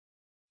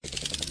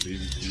Yeah,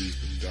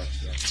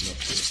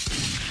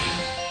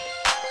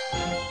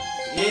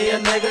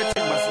 nigga,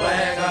 check my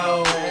swag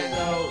out.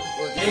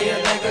 Yeah,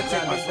 nigga,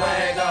 check my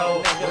swag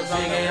out.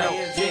 Check it out.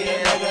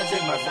 Yeah, nigga,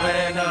 check my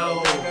swag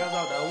out.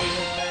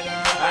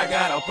 I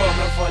got a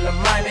poker full of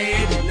money.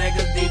 These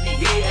niggas, they be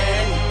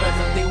hating. These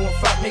brothers, they won't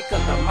fuck me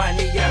cause the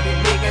money I be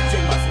making.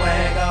 Check my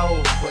swag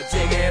out. Well,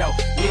 check it out.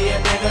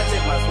 Yeah, nigga,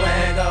 check my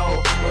swag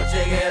out. Well,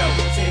 check it out.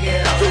 Check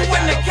it out. You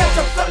in the catch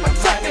up, cut my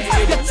checkers.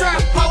 You trap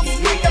post,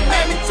 we the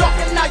man me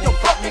talking. Now you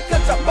fuck me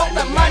cause I bought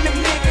the money,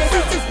 nigga.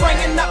 You just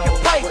bringing up your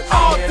plate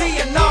all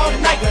day and all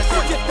night.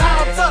 Put you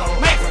down to the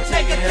max,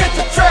 nigga, get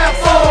your trap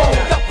on.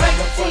 The bank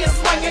she is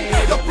swinging,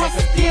 your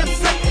pussy damn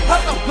sick.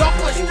 Cause I'm block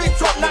with street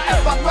drop, now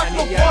if I rush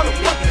no water,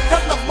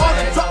 cause the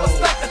water drop a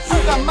stack that you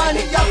got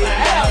money up the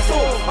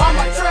asshole. All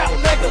my trap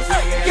niggas,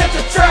 get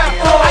your trap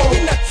on. I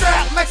in the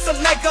trap, makes a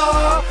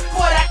nigga.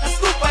 Boy, acting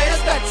stupid,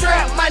 it's that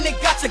trap, money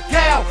got your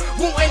gal.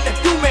 Who in the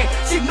do me?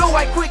 She know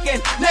I quicken.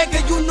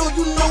 Nigga, you know it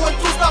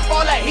too. Stop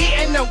all that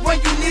hating, and when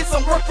you need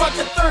some work, punch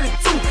your 32.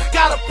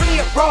 Gotta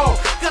play it raw,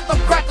 cause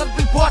them crackers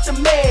be watching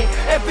me.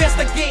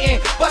 Investigating,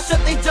 but shit,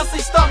 they just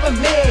ain't stopping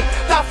me.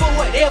 Time for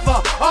whatever,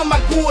 all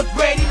my goons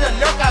ready to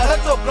lurk. I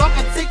hurt your block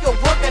and take your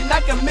work, and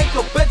I can make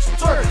your bitch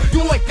twerk.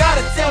 You ain't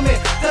gotta tell me,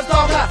 cause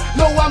dog, I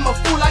know I'm a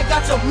fool. I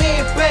got your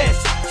man best.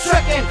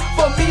 Tricking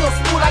for me on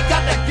school, I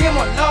got that game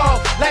on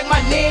love. Like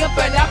my name,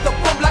 and after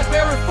pump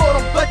Blackberry for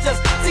them bitches.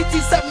 CT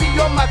set me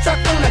on my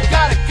track, on I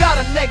got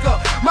a nigga.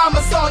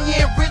 Mama song, you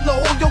ain't written,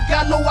 oh, yo,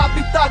 God know I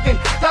be thugging.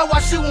 That's why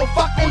she won't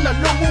fuck on the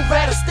little move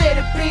at a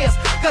steady pace.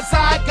 Cause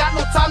I ain't got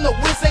no time to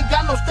waste, ain't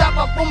got no strap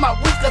up on my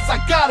waist, cause I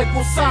gotta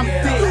go something.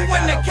 You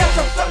in the catch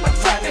up, cut my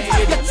checkers.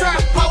 You trap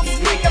post,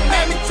 nigga,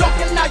 man, me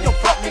joking, now you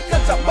fuck me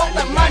cause I bought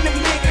that money,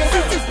 nigga.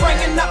 You just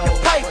bringing up your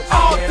pipe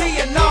all day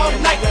and all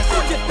night.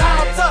 Put you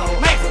down to the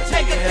max,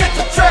 nigga, get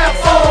your trap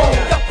on.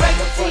 Your bank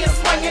she is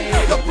swinging,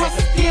 your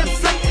pussy damn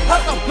sick.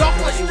 Cause I'm block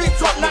with street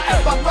drop, now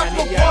if I rush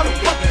no water,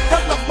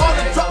 cause the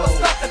water drop a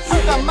stack that you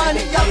got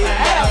money up the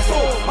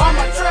asshole. All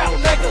my trap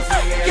niggas,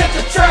 get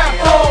your trap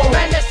on.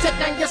 Man, that shit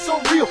done get so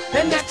real,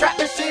 and that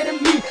trapping shit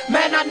in me.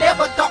 Man, I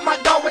never thought my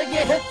dog would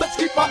get hit, but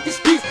keep off these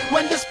streets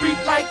when the street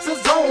lights is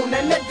on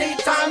and the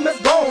daytime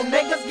is gone.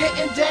 Niggas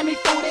getting jammy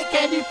food and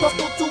candy plus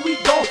no till we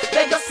gone.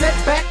 Niggas sit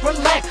back,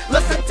 relax,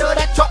 listen to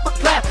that chopper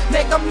clap.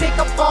 Nigga make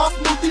a false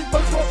move, these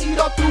bugs gon' eat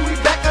all through we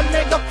back. A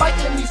nigga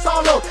fighting me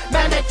solo,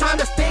 man, they trying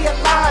to stay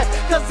alive.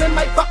 Cause in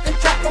my fucking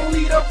track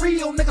only the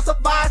real niggas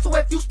survive. So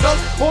if you stuck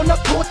on the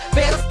course,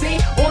 better stay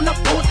on the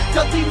course.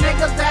 Cause these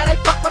niggas that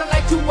ain't fuck but I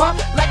light you up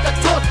like a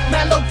torch.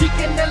 Man, Lil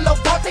Deacon and Lil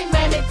Bonte,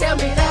 man, they tell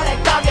me that I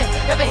doggin'.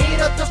 If a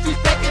hater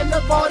disrespecting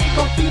the body,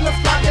 gon' feel us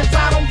flogging.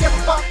 I don't give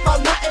a fuck about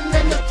nothing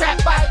in this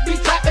trap. I be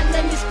trapping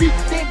in these streets,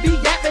 they be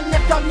yapping.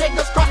 If y'all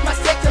niggas cross my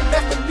section,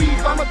 best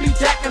believe I'ma be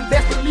jacking,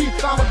 best believe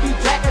I'ma be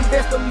jacking,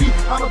 best believe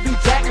I'ma be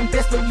jacking,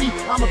 best believe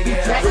I'ma be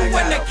jacking. You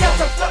in the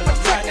catch up, fuck my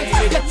tracking.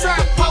 You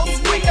trap post,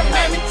 we the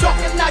man me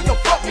talking. Now you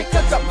fuck me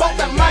cause I bought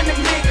that money,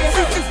 nigga.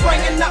 You just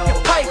bringing up your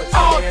pipe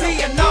all day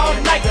and all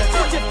night.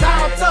 Put you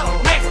down to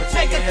the max,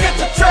 nigga, get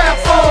your trap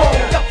on.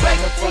 Your bank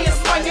she is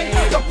swinging,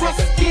 your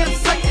pussy damn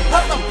sick.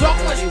 Cause I'm block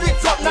with street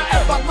drop, now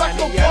if I rush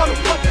no water,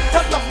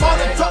 cause the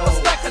water drop a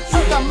stack that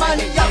you got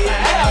money up the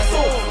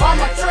asshole. All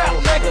my trap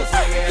niggas,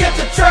 get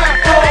your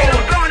trap on. Ain't no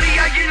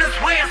blondie, I in this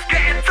way, I'm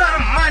getting to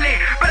the money.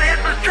 But I hit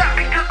the trap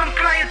because I'm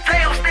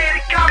clientele steady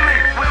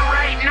coming. Well,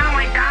 right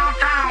now in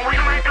downtown, we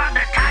might got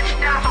the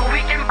touchdown so we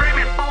can bring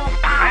it full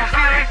pound. I'm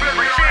feeling good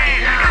for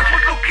shit. Guess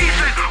what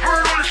location?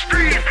 Word on the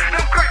streets.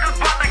 Them crackers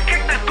about to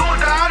kick the door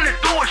down, the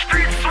door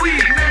street sweet.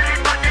 Man, they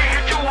about to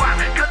hit you up,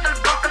 cause the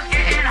guckers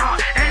getting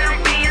hot. And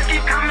them beans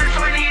keep coming,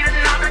 so I need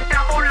another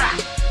double up.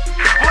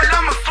 Well,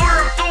 I'ma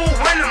swerve through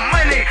when the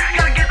money.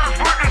 Gotta get this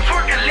work and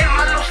twerk and let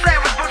my little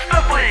savage bust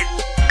up with it.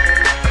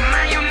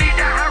 Man, you need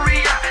to hurry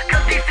up,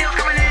 cause these deals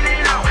coming in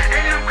and out.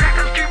 And them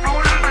crackers keep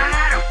rolling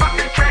behind the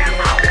fucking trap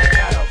house.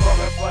 Got a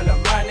pocket full of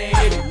money.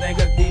 These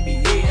niggas, they be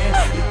hating.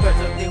 These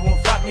brothers, they won't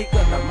fuck me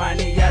cause the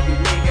money I be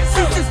making.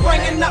 You just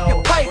bringing up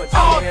your pipe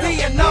all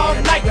day and all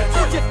night.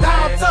 Put you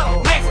down to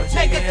the max,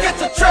 nigga, get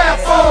your trap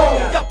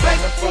on. Your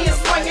bank she is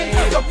swinging,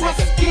 your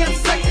pussy damn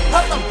sick.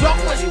 Cause I'm block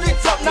with street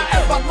drop, now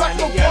if I rush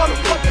no water,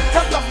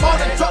 cause the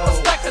water drop a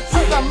stack that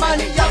you got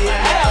money up the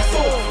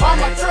asshole. All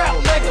my trap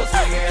niggas,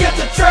 get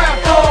your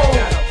trap on.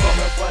 Got a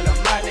pocket full of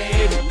money.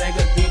 These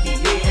niggas, they be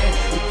hating.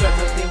 These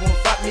brothers, they won't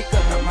fuck me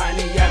cause the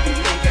money I be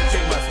making.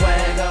 Check my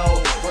swag out,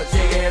 well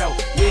check it out.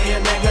 Yeah,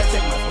 nigga,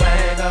 check my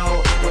swag out,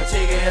 well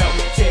check it out,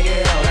 check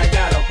it out. I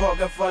got a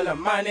pocket full of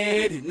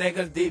money. These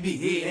niggas, they be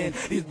hating.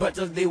 These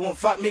bitches, they won't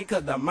fuck me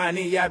cause the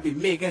money I be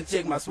making.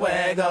 Check my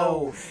swag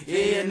out.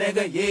 Yeah,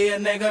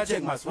 nigga,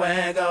 check my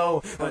swag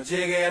out, well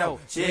check it out,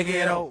 check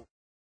it out.